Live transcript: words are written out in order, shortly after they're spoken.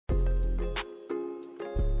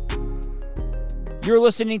You're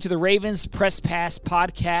listening to the Ravens Press Pass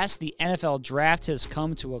podcast. The NFL draft has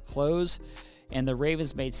come to a close, and the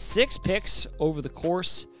Ravens made 6 picks over the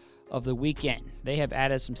course of the weekend. They have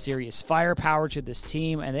added some serious firepower to this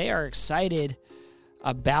team, and they are excited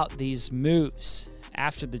about these moves.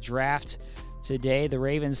 After the draft today, the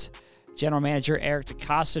Ravens General Manager Eric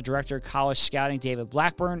DeCosta, Director of College Scouting David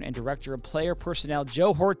Blackburn, and Director of Player Personnel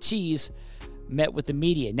Joe Hortiz met with the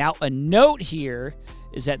media. Now, a note here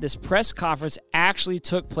is that this press conference actually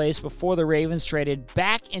took place before the Ravens traded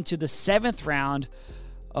back into the 7th round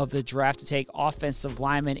of the draft to take offensive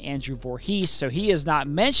lineman Andrew Voorhees. So he is not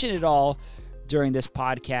mentioned at all during this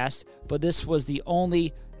podcast, but this was the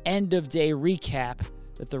only end-of-day recap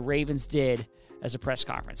that the Ravens did as a press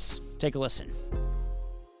conference. Take a listen.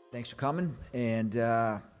 Thanks for coming. And,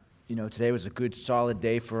 today was a good, solid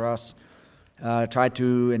day for us. Tried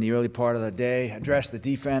to, in the early part of the day, address the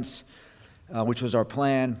defense, which was our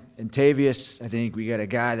plan. In Tavius, I think we got a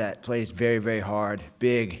guy that plays very, very hard,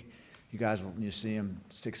 big. You guys, when you see him,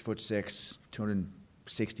 6'6",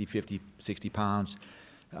 260, 60 pounds.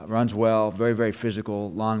 Runs well, very, very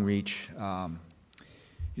physical, long reach. From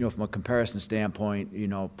a comparison standpoint,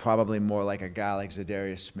 probably more like a guy like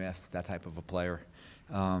Zadarius Smith, that type of a player.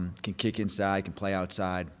 Can kick inside, can play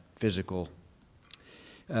outside, physical.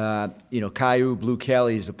 Caillou Blue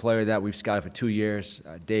Kelly is a player that we've scouted for 2 years.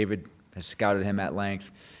 David has scouted him at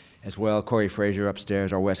length as well. Corey Frazier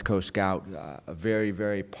upstairs, our West Coast scout, a very,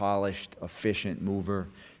 very polished, efficient mover,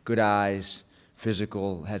 good eyes,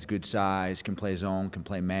 physical, has good size, can play zone, can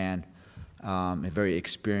play man. A very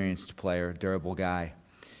experienced player, durable guy.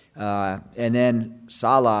 And then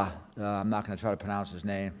Salah, I'm not going to try to pronounce his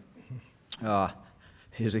name.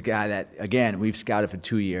 He's a guy that, again, we've scouted for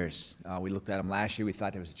 2 years. We looked at him last year. We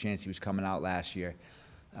thought there was a chance he was coming out last year.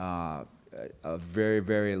 A very,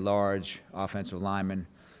 very large offensive lineman.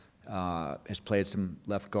 Has played some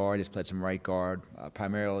left guard. Has played some right guard.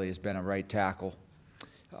 Primarily has been a right tackle.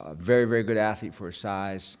 Very, very good athlete for his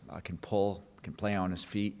size. Can pull, can play on his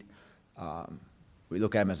feet. We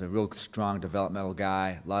look at him as a real strong developmental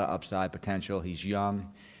guy. A lot of upside potential. He's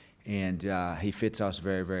young, and he fits us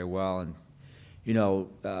very, very well. And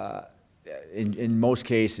in most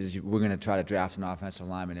cases, we're going to try to draft an offensive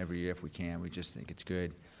lineman every year if we can. We just think it's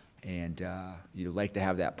good. And you'd like to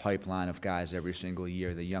have that pipeline of guys every single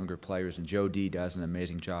year, the younger players. And Joe D does an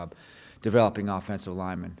amazing job developing offensive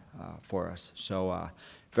linemen for us. So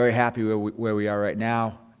very happy where we are right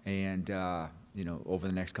now. And, over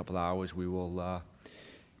the next couple of hours, we will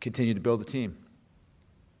continue to build the team.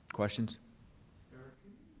 Questions? Eric,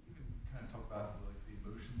 you can kind of talk about the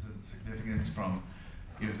emotions and significance from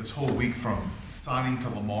this whole week, from signing to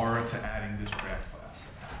Lamar to adding this draft class.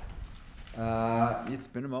 It's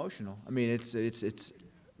been emotional. I mean, it's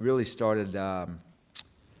really started. I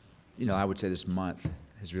would say this month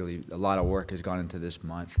has really, a lot of work has gone into this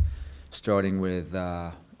month, starting with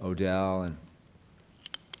Odell and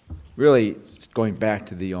really going back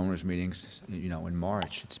to the owners' meetings. In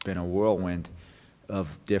March, it's been a whirlwind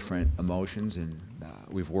of different emotions, and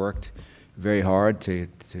we've worked very hard to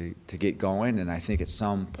get going. And I think at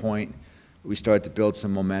some point we started to build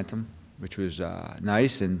some momentum, which was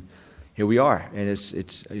nice. And here we are, and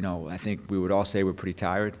it's I think we would all say we're pretty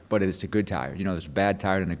tired, but it's a good tired. There's a bad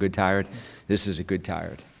tired and a good tired. This is a good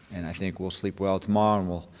tired, and I think we'll sleep well tomorrow, and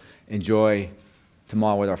we'll enjoy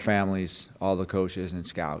tomorrow with our families, all the coaches and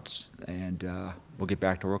scouts, and we'll get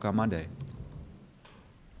back to work on Monday.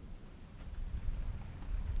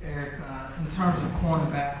 Eric, in terms of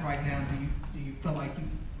cornerback right now, do you feel like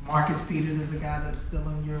Marcus Peters is a guy that's still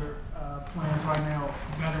in your plans right now,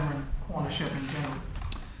 veteran cornership in general?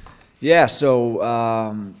 Yeah, so,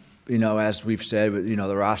 as we've said,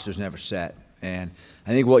 the roster's never set. And I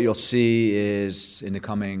think what you'll see is in the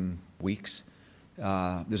coming weeks,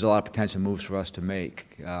 there's a lot of potential moves for us to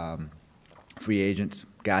make. Free agents,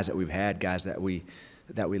 guys that we've had, guys that we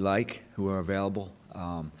like, who are available.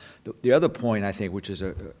 The other point, I think, which is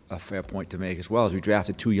a fair point to make as well, is we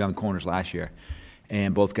drafted 2 young corners last year.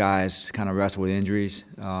 And both guys kind of wrestled with injuries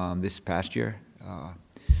this past year.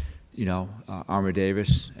 Armour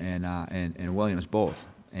Davis and Williams both,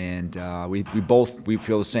 and we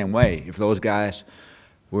feel the same way. If those guys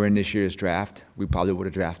were in this year's draft, we probably would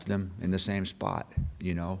have drafted them in the same spot,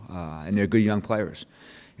 and they're good young players.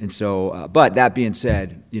 And so, but that being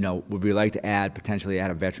said, would we like to potentially add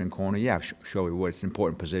a veteran corner? Yeah, sure we would. It's an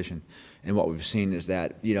important position, and what we've seen is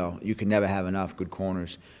that you can never have enough good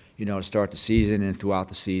corners, to start the season and throughout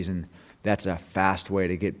the season. That's a fast way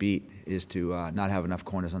to get beat, is to not have enough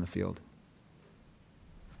corners on the field.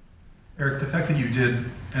 Eric, the fact that you did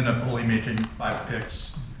end up only making 5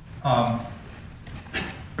 picks, are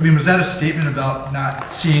I mean, was that a statement about not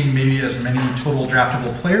seeing maybe as many total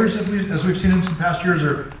draftable players as we've seen in some past years,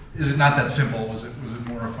 or is it not that simple? Was it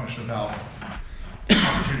more a function of how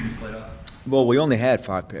opportunities played out? Well, we only had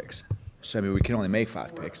 5 picks, so I mean, we can only make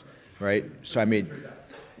 5 picks, right? So I mean,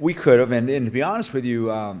 we could have, and to be honest with you,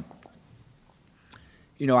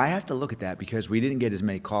 you know, I have to look at that because we didn't get as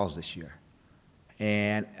many calls this year,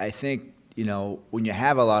 and I think, you know, when you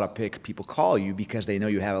have a lot of picks, people call you because they know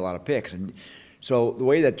you have a lot of picks, and so the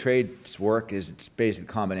way that trades work is it's basically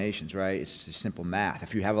combinations, right? It's just simple math.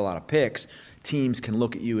 If you have a lot of picks, teams can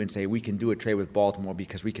look at you and say, we can do a trade with Baltimore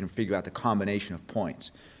because we can figure out the combination of points.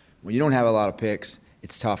 When you don't have a lot of picks,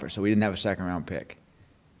 it's tougher. So we didn't have a second-round pick.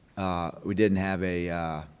 We didn't have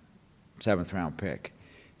a seventh-round pick.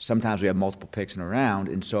 Sometimes we have multiple picks in a round,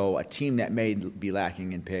 and so a team that may be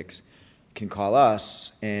lacking in picks can call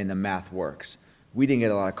us, and the math works. We didn't get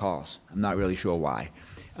a lot of calls. I'm not really sure why.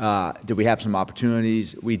 Did we have some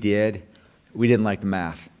opportunities? We did. We didn't like the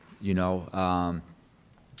math, you know.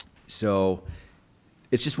 So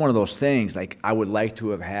it's just one of those things. Like, I would like to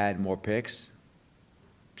have had more picks.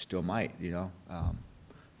 Still might, you know. We're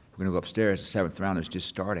going to go upstairs. The 7th round is just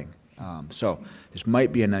starting. So this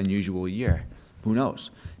might be an unusual year. Who knows?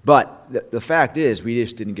 But the fact is, we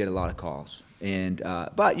just didn't get a lot of calls. And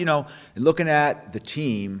but, you know, in looking at the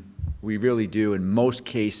team, we really do. In most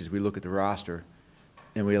cases, we look at the roster,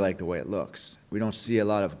 and we like the way it looks. We don't see a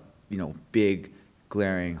lot of, you know, big,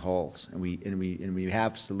 glaring holes, and we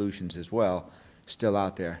have solutions as well, still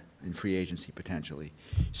out there in free agency potentially.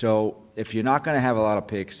 So if you're not going to have a lot of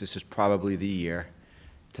picks, this is probably the year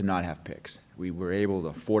to not have picks. We were able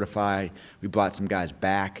to fortify. We brought some guys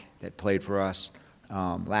back that played for us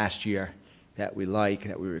last year that we like,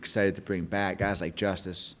 that we were excited to bring back. Guys like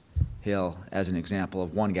Justice Hill, as an example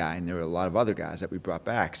of one guy, and there were a lot of other guys that we brought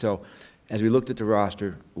back. So as we looked at the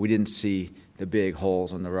roster, we didn't see the big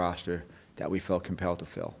holes on the roster that we felt compelled to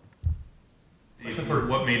fill. Dave,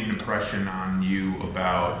 what made an impression on you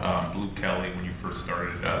about Blue Kelly when you first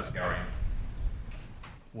started scouting?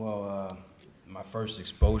 Well, my first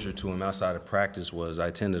exposure to him outside of practice was I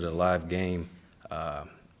attended a live game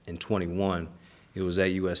in 21. It was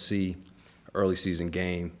at USC, early season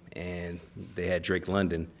game, and they had Drake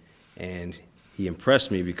London, and he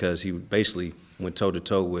impressed me because he basically went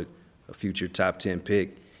toe-to-toe with a future top 10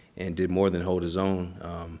 pick and did more than hold his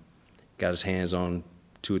own. Got his hands on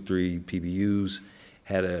 2 or 3 PBUs,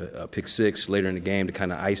 had a pick 6 later in the game to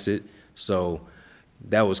kind of ice it. So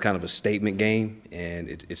that was kind of a statement game, and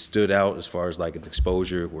it stood out as far as like an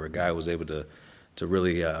exposure where a guy was able to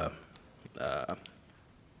really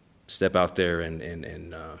step out there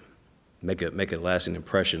and make a lasting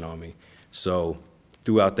impression on me. So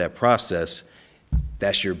throughout that process,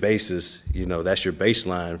 that's your basis, you know, that's your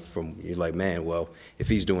baseline from, you're like, man, well, if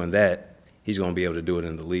he's doing that, he's going to be able to do it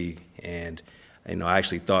in the league. And, you know, I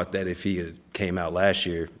actually thought that if he had came out last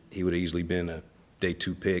year, he would have easily been a day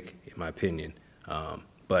 2 pick, in my opinion.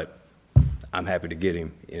 But I'm happy to get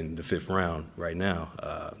him in the 5th round right now.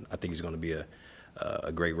 I think he's going to be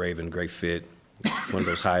a great Raven, great fit, one of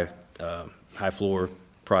those high floor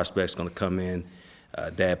prospects going to come in.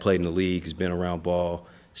 Dad played in the league, he's been around ball,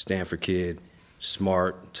 Stanford kid,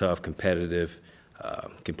 smart, tough, competitive,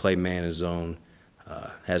 can play man in zone,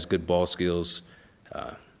 has good ball skills.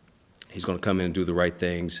 He's going to come in and do the right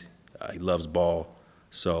things. He loves ball.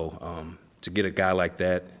 So to get a guy like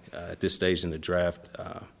that at this stage in the draft,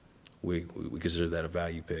 we consider that a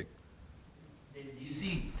value pick. David, do you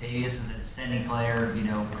see Tavius as an ascending player, you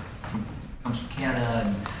know, comes from Canada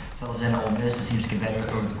and settles in at Ole Miss and seems to get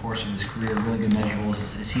better over the course of his career, really good measurables.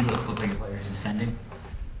 Does he look like a player who's ascending?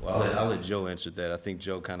 Well, I'll let Joe answer that. I think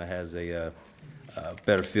Joe kind of has a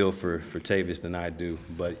better feel for Tavius than I do.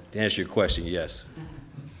 But to answer your question, yes.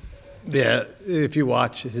 Yeah, if you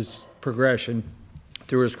watch his progression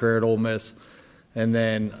through his career at Ole Miss, and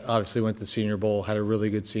then obviously went to the Senior Bowl, had a really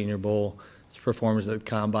good Senior Bowl. His performance at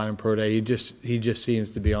Combine and Pro Day, he just seems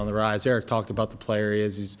to be on the rise. Eric talked about the player he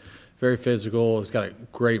is. He's very physical. He's got a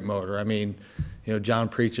great motor. I mean, you know, John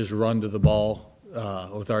preaches run to the ball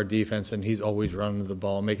with our defense, and he's always running to the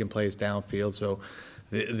ball, making plays downfield. So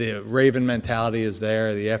the Raven mentality is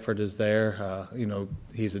there. The effort is there. You know,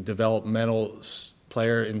 he's a developmental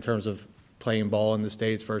player in terms of playing ball in the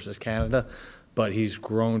States versus Canada, but he's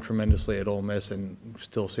grown tremendously at Ole Miss and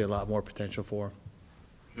still see a lot more potential for him.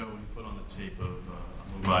 Joe, when you put on the tape of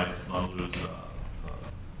Mubay Lalu's,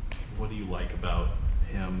 what do you like about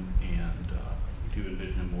him, and do you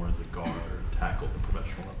envision him more as a guard or tackle at the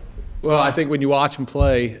professional level? Well, I think when you watch him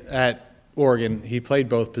play at Oregon, he played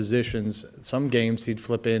both positions. Some games he'd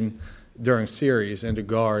flip in during series into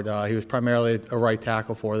guard. He was primarily a right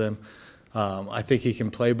tackle for them. I think he can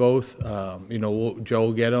play both. Joe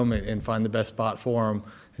will get him and find the best spot for him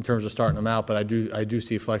in terms of starting him out, but I do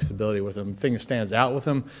see flexibility with him. The thing that stands out with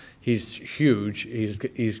him, he's huge.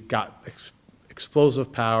 He's got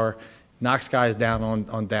explosive power, knocks guys down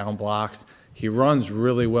on down blocks. He runs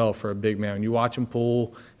really well for a big man. When you watch him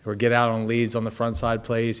pull or get out on leads on the front side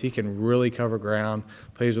plays, he can really cover ground,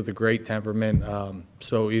 plays with a great temperament.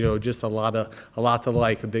 Just a lot to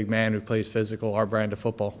like, a big man who plays physical, our brand of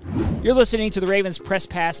football. You're listening to the Ravens Press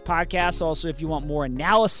Pass podcast. Also, if you want more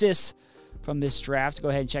analysis from this draft, go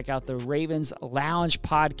ahead and check out the Ravens Lounge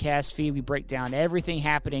podcast feed. We break down everything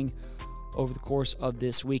happening over the course of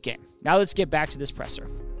this weekend. Now let's get back to this presser.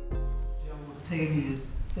 Tavy is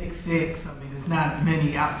 6'6". I mean, there's not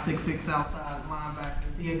many 6'6" outside linebackers.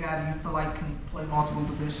 Is he a guy that you feel like can play multiple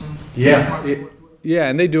positions? Yeah,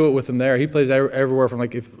 and they do it with him there. He plays everywhere from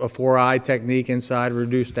like a 4-eye technique inside,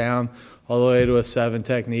 reduced down, all the way to a 7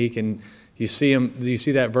 technique, and you see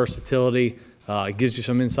that versatility. It gives you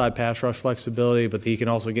some inside pass rush flexibility, but he can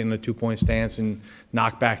also get in a 2-point stance and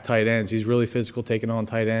knock back tight ends. He's really physical, taking on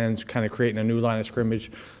tight ends, kind of creating a new line of scrimmage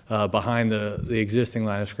behind the existing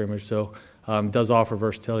line of scrimmage. So does offer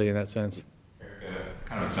versatility in that sense. Eric,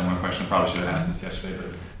 kind of a similar question. Probably should have asked this yesterday,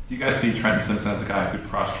 but do you guys see Trenton Simpson as a guy who could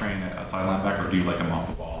cross-train at outside linebacker, or do you like him off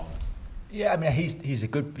the ball? Yeah, I mean, he's a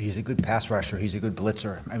good pass rusher. He's a good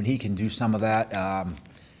blitzer. I mean, he can do some of that.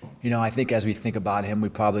 I think as we think about him, we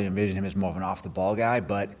probably envision him as more of an off-the-ball guy.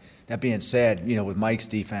 But that being said, with Mike's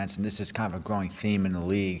defense, and this is kind of a growing theme in the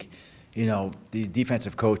league, the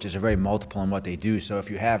defensive coaches are very multiple in what they do. So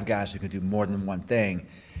if you have guys who can do more than one thing,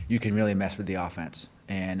 you can really mess with the offense.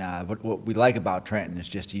 And what we like about Trenton is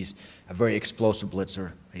just he's a very explosive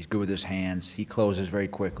blitzer. He's good with his hands. He closes very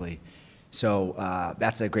quickly. So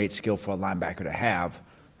that's a great skill for a linebacker to have.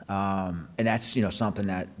 And that's something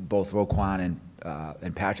that both Roquan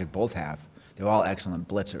and Patrick both have. They're all excellent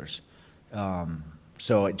blitzers.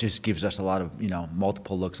 So it just gives us a lot of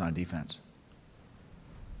multiple looks on defense.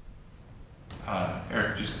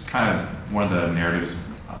 Eric, just kind of one of the narratives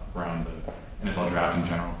around the NFL draft in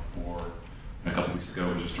general a couple weeks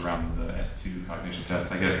ago was just around the S2 cognition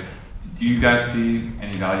test. I guess, do you guys see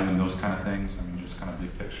any value in those kind of things? I mean, just kind of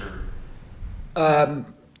big picture.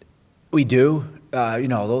 We do.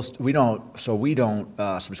 We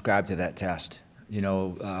don't subscribe to that test.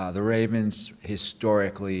 The Ravens,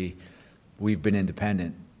 historically, we've been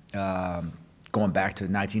independent. Going back to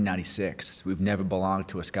 1996, we've never belonged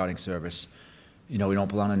to a scouting service. We don't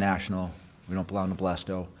belong to National. We don't belong to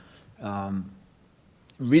Blesto.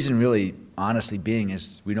 Reason really, honestly, being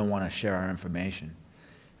is we don't want to share our information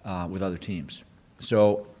with other teams.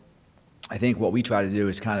 So I think what we try to do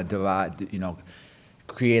is kind of divide,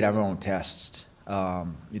 create our own tests.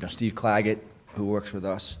 Steve Claggett, who works with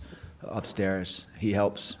us upstairs, he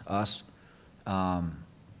helps us.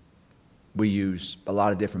 We use a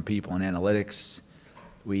lot of different people in analytics.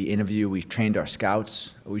 We interview, we've trained our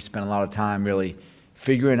scouts. We spend a lot of time really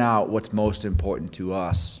figuring out what's most important to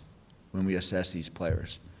us when we assess these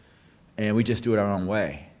players. And we just do it our own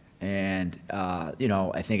way. And,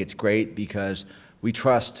 I think it's great because we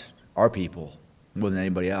trust our people more than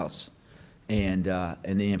anybody else. And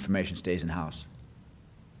the information stays in-house.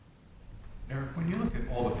 Eric, when you look at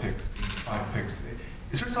all the picks, 5 picks,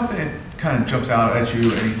 is there something that kind of jumps out at you,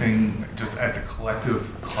 anything just as a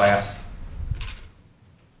collective class?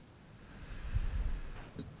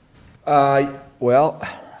 Well,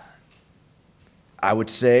 I would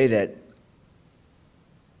say that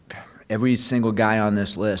every single guy on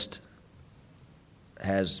this list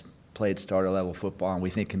has played starter-level football and we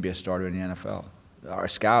think can be a starter in the NFL. Our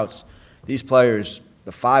scouts, these players,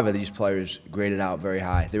 the 5 of these players graded out very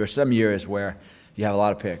high. There were some years where you have a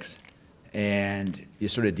lot of picks and you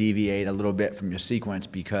sort of deviate a little bit from your sequence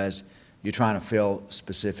because you're trying to fill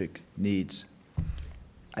specific needs.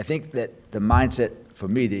 I think that the mindset for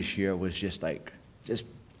me this year was just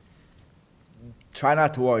try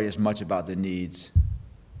not to worry as much about the needs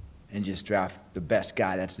and just draft the best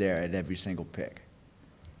guy that's there at every single pick.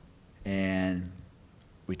 And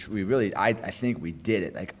we really, I think we did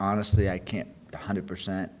it. Like, honestly, I can't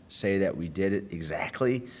 100% say that we did it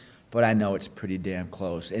exactly, but I know it's pretty damn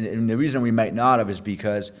close. And the reason we might not have is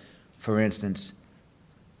because, for instance,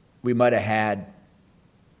 we might have had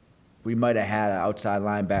an outside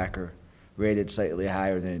linebacker rated slightly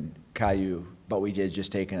higher than Caillou, but we did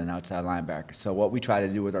just taken an outside linebacker. So what we try to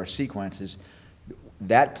do with our sequence is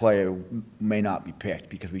that player may not be picked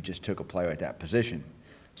because we just took a player at that position.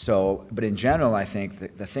 So, but in general, I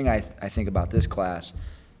think the thing I think about this class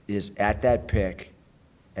is at that pick,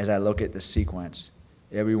 as I look at the sequence,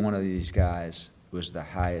 every one of these guys was the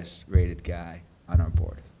highest rated guy on our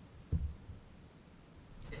board.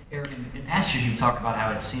 Eric, in past years, you've talked about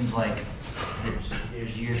how it seems like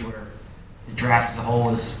there's years where the draft as a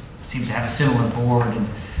whole seems to have a similar board, and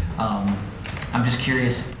I'm just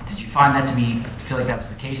curious, did you find that feel like that was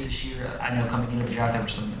the case this year? I know coming into the draft, there were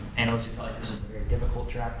some analysts who felt like this was a very difficult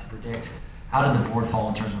draft to predict. How did the board fall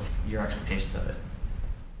in terms of your expectations of it?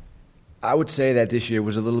 I would say that this year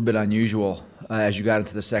was a little bit unusual as you got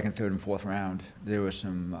into the second, third, and fourth round. There were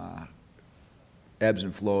some ebbs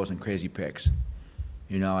and flows and crazy picks.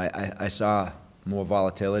 You know, I saw more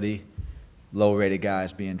volatility, low-rated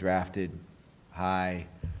guys being drafted high,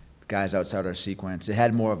 guys outside our sequence. It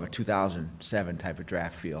had more of a 2007 type of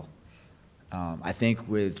draft feel. I think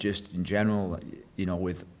with just in general, you know,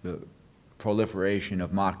 with the proliferation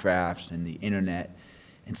of mock drafts and the internet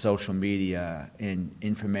and social media and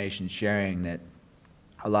information sharing, that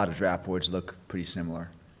a lot of draft boards look pretty similar.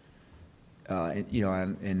 You know,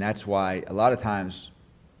 and that's why a lot of times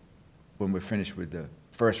when we're finished with the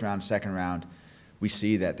first round, second round, we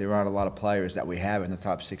see that there aren't a lot of players that we have in the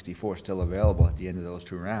top 64 still available at the end of those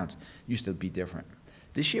 2 rounds. Used to be different.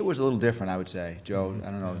 This year was a little different, I would say, Joe.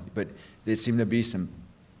 I don't know, but there seemed to be some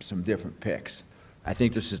different picks. I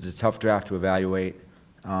think this is a tough draft to evaluate.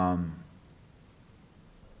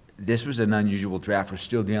 This was an unusual draft. We're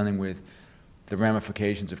still dealing with the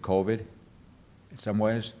ramifications of COVID in some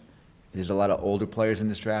ways. There's a lot of older players in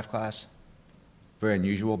this draft class. Very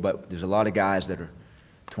unusual, but there's a lot of guys that are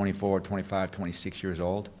 24, 25, 26 years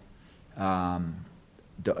old. And,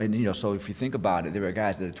 you know, so if you think about it, there are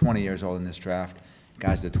guys that are 20 years old in this draft,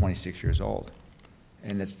 guys that are 26 years old.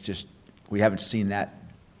 And it's just, we haven't seen that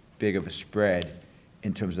big of a spread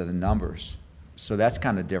in terms of the numbers. So that's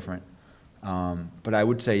kind of different. But I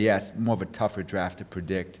would say, yes, more of a tougher draft to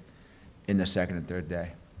predict in the second and third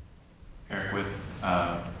day. Eric, with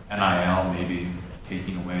NIL maybe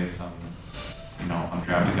taking away some, you know,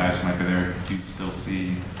 undrafted guys who might be there, do you still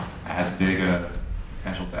see as big a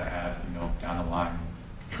potential to add, you know, down the line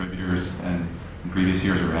contributors and in previous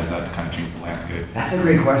years, or has that kind of changed the landscape? That's a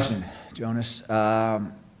great question, Jonas. I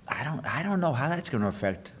don't know how that's going to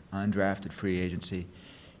affect undrafted free agency.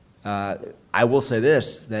 I will say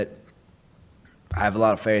this, that I have a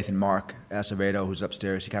lot of faith in Mark Acevedo, who's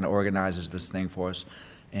upstairs. He kind of organizes this thing for us.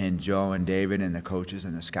 And Joe and David and the coaches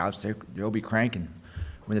and the scouts, they'll be cranking.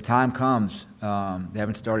 When the time comes, they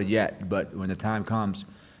haven't started yet, but when the time comes,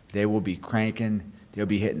 they will be cranking. They'll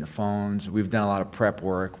be hitting the phones. We've done a lot of prep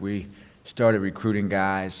work. We started recruiting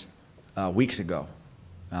guys weeks ago.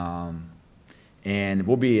 And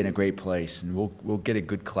we'll be in a great place, and we'll get a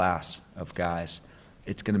good class of guys.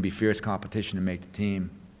 It's going to be fierce competition to make the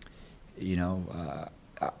team. You know,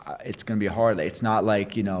 it's going to be hard. It's not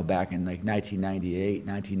like, you know, back in like 1998,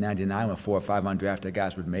 1999, when 4 or 5 undrafted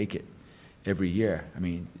guys would make it every year. I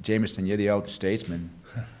mean, Jameson, you're the old statesman.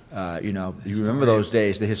 You know, you remember those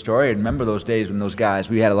days, the historian, remember those days when those guys,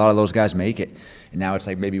 we had a lot of those guys make it. And now it's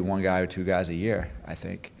like maybe 1 guy or 2 guys a year, I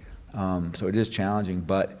think. So it is challenging,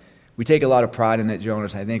 but we take a lot of pride in it,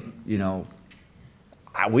 Jonas. I think, you know,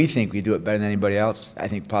 we think we do it better than anybody else. I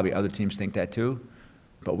think probably other teams think that too.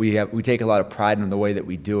 But we take a lot of pride in the way that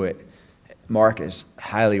we do it. Mark is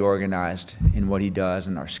highly organized in what he does,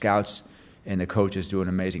 and our scouts and the coaches do an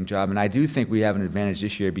amazing job. And I do think we have an advantage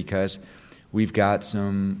this year because we've got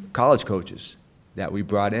some college coaches that we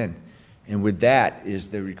brought in. And with that is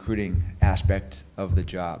the recruiting aspect of the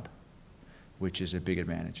job, which is a big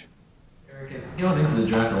advantage. Eric, going into the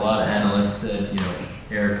draft, a lot of analysts said, you know,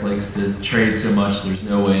 Eric likes to trade so much, there's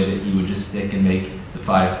no way that he would just stick and make the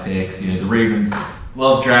 5 picks. You know, the Ravens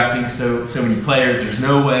love drafting so many players. There's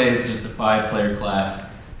no way it's just a 5-player class.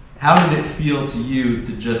 How did it feel to you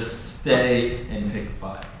to just stay and pick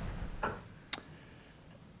 5?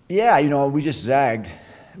 Yeah, you know, we just zagged.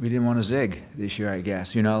 We didn't want to zig this year, I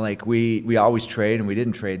guess. You know, like we always trade, and we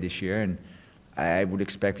didn't trade this year, and I would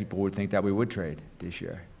expect people would think that we would trade this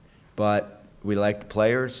year. But we like the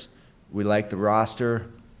players, we like the roster,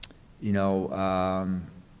 you know,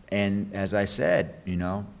 and as I said, you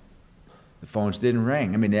know, the phones didn't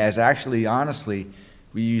ring. I mean, as actually, honestly,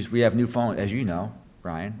 we have new phones, as you know,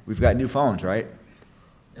 Ryan. We've got new phones, right?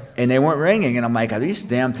 And they weren't ringing, and I'm like, are these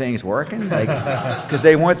damn things working? Like, because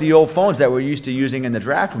they weren't the old phones that we're used to using in the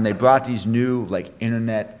draft room. They brought these new, like,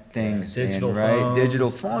 internet things, digital right? phones. Digital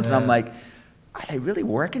phones, Yeah. and I'm like, are they really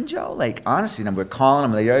working, Joe? Like, honestly, and we're calling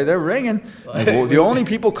them, they're ringing. Like, well, the only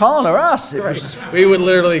people calling are us. It was just, We would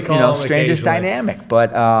literally call you know, them strangest occasionally. dynamic.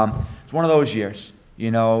 But it's one of those years, you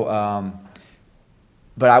know.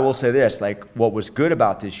 But I will say this, like, what was good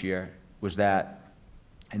about this year was that,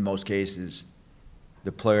 in most cases,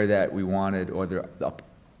 the player that we wanted, or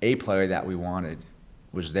a player that we wanted,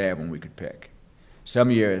 was there when we could pick.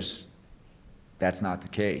 Some years, that's not the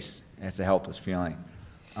case. It's a helpless feeling.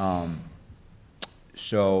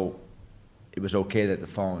 So it was okay that the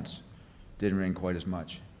phones didn't ring quite as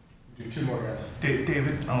much. Do 2 more guys.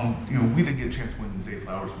 David, we didn't get a chance when Zay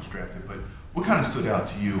Flowers was drafted, but what kind of stood out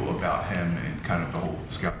to you about him and kind of the whole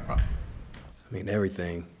scouting process? I mean,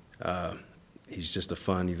 everything. He's just a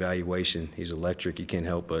fun evaluation. He's electric. You can't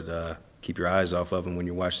help but keep your eyes off of him when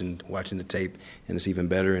you're watching the tape, and it's even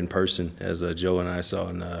better in person, as Joe and I saw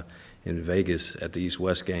in Vegas at the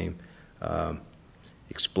East-West game.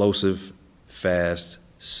 Explosive, fast,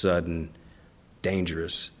 sudden,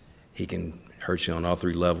 dangerous. He can hurt you on all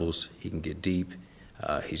 3 levels. He can get deep.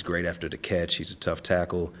 He's great after the catch. He's a tough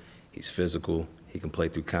tackle. He's physical. He can play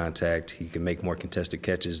through contact. He can make more contested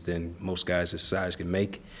catches than most guys his size can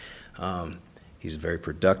make. He's very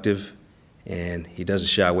productive, and he doesn't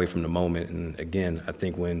shy away from the moment. And again, I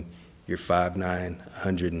think when you're 5'9",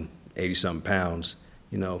 180-something pounds,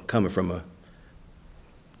 coming from a,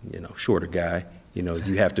 shorter guy,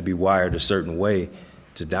 you have to be wired a certain way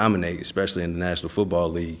to dominate, especially in the National Football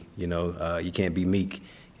League. You can't be meek,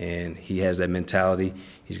 and he has that mentality.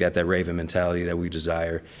 He's got that Raven mentality that we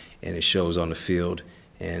desire, and it shows on the field,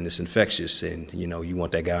 and it's infectious, and you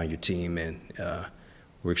want that guy on your team, and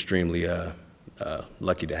we're extremely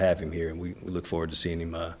lucky to have him here, and we look forward to seeing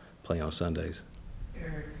him play on Sundays.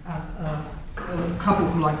 Eric, a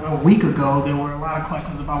week ago, there were a lot of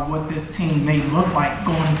questions about what this team may look like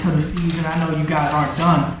going into the season. I know you guys aren't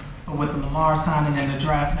done, but with the Lamar signing and the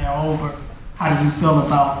draft now over, how do you feel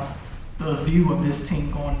about the view of this team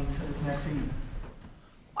going into this next season?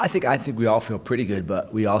 I think we all feel pretty good,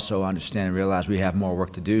 but we also understand and realize we have more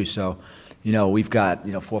work to do. So, we've got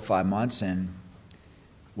 4 or 5 months and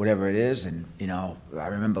whatever it is. And I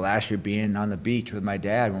remember last year being on the beach with my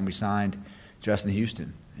dad when we signed Justin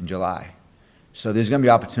Houston in July. So there's going to be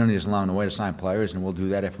opportunities along the way to sign players, and we'll do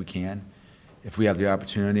that if we can. If we have the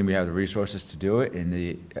opportunity and we have the resources to do it, and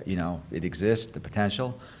it exists, the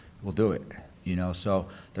potential, we'll do it. So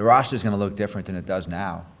the roster is going to look different than it does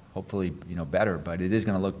now. Hopefully, better, but it is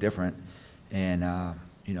going to look different. And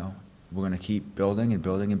we're going to keep building and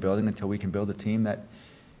building and building until we can build a team that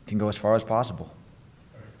can go as far as possible.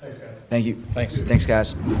 All right. Thanks, guys. Thank you. Thanks. Thanks,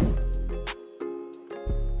 guys.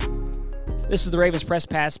 This is the Ravens Press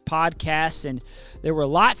Pass podcast, and there were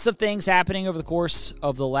lots of things happening over the course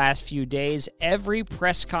of the last few days. Every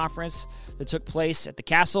press conference that took place at the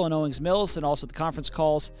Castle and Owings Mills, and also the conference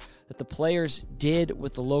calls that the players did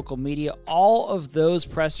with the local media, all of those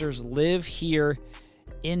pressers live here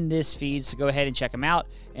in this feed, so go ahead and check them out.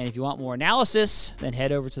 And if you want more analysis, then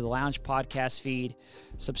head over to the Lounge Podcast feed.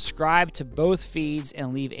 Subscribe to both feeds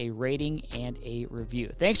and leave a rating and a review.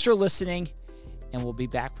 Thanks for listening, and we'll be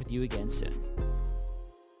back with you again soon.